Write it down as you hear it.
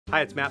Hi,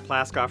 it's Matt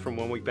Plaskoff from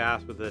One Week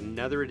Bath with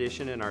another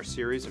edition in our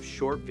series of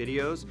short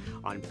videos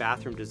on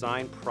bathroom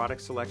design, product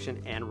selection,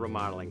 and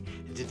remodeling.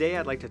 And today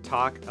I'd like to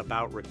talk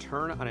about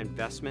return on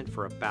investment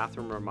for a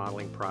bathroom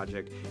remodeling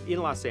project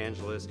in Los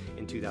Angeles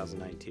in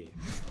 2019.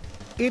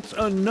 It's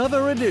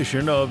another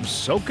edition of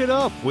Soak It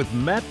Up with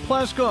Matt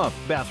Plaskoff,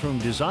 bathroom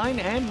design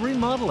and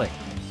remodeling.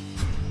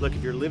 Look,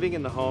 if you're living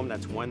in the home,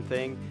 that's one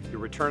thing. Your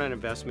return on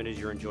investment is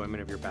your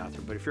enjoyment of your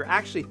bathroom. But if you're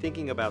actually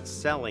thinking about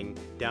selling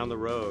down the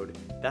road,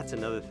 that's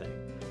another thing.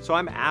 So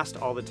I'm asked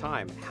all the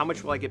time, how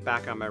much will I get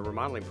back on my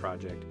remodeling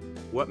project?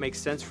 What makes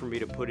sense for me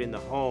to put in the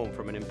home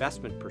from an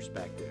investment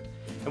perspective?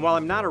 And while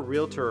I'm not a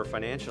realtor or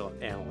financial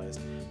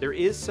analyst, there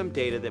is some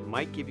data that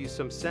might give you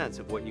some sense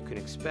of what you can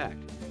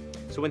expect.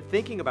 So when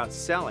thinking about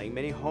selling,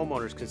 many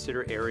homeowners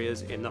consider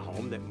areas in the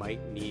home that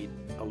might need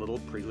a little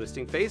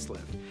pre-listing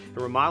facelift.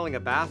 And remodeling a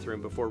bathroom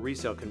before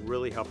resale can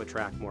really help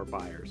attract more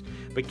buyers.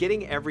 But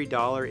getting every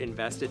dollar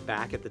invested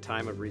back at the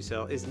time of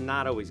resale is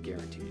not always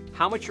guaranteed.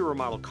 How much your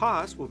remodel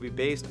costs will be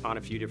based on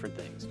a few different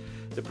things: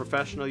 the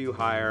professional you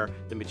hire,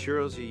 the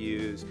materials you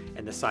use,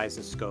 and the size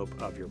and scope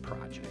of your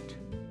project.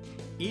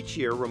 Each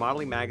year,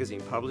 Remodeling Magazine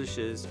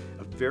publishes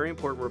a very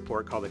important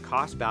report called the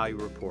Cost Value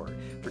Report.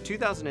 For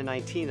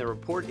 2019, the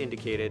report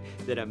indicated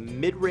that a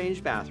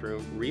mid-range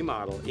bathroom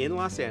remodel in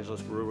Los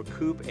Angeles will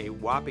recoup a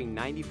whopping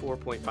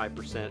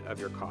 94.5% of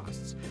your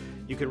costs.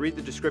 You can read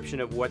the description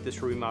of what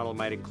this remodel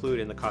might include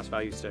in the cost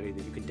value study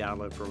that you can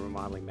download from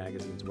Remodeling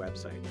Magazine's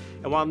website.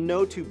 And while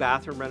no two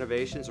bathroom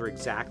renovations are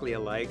exactly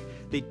alike,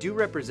 they do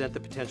represent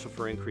the potential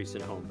for increase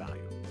in home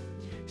value.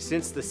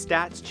 Since the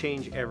stats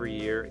change every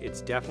year,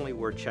 it's definitely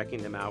worth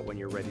checking them out when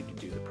you're ready to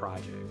do the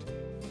project.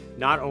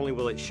 Not only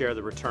will it share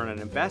the return on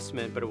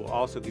investment, but it will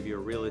also give you a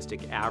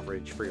realistic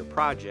average for your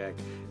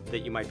project that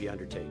you might be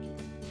undertaking.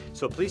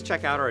 So please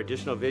check out our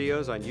additional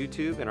videos on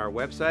YouTube and our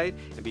website,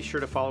 and be sure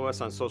to follow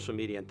us on social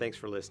media, and thanks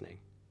for listening.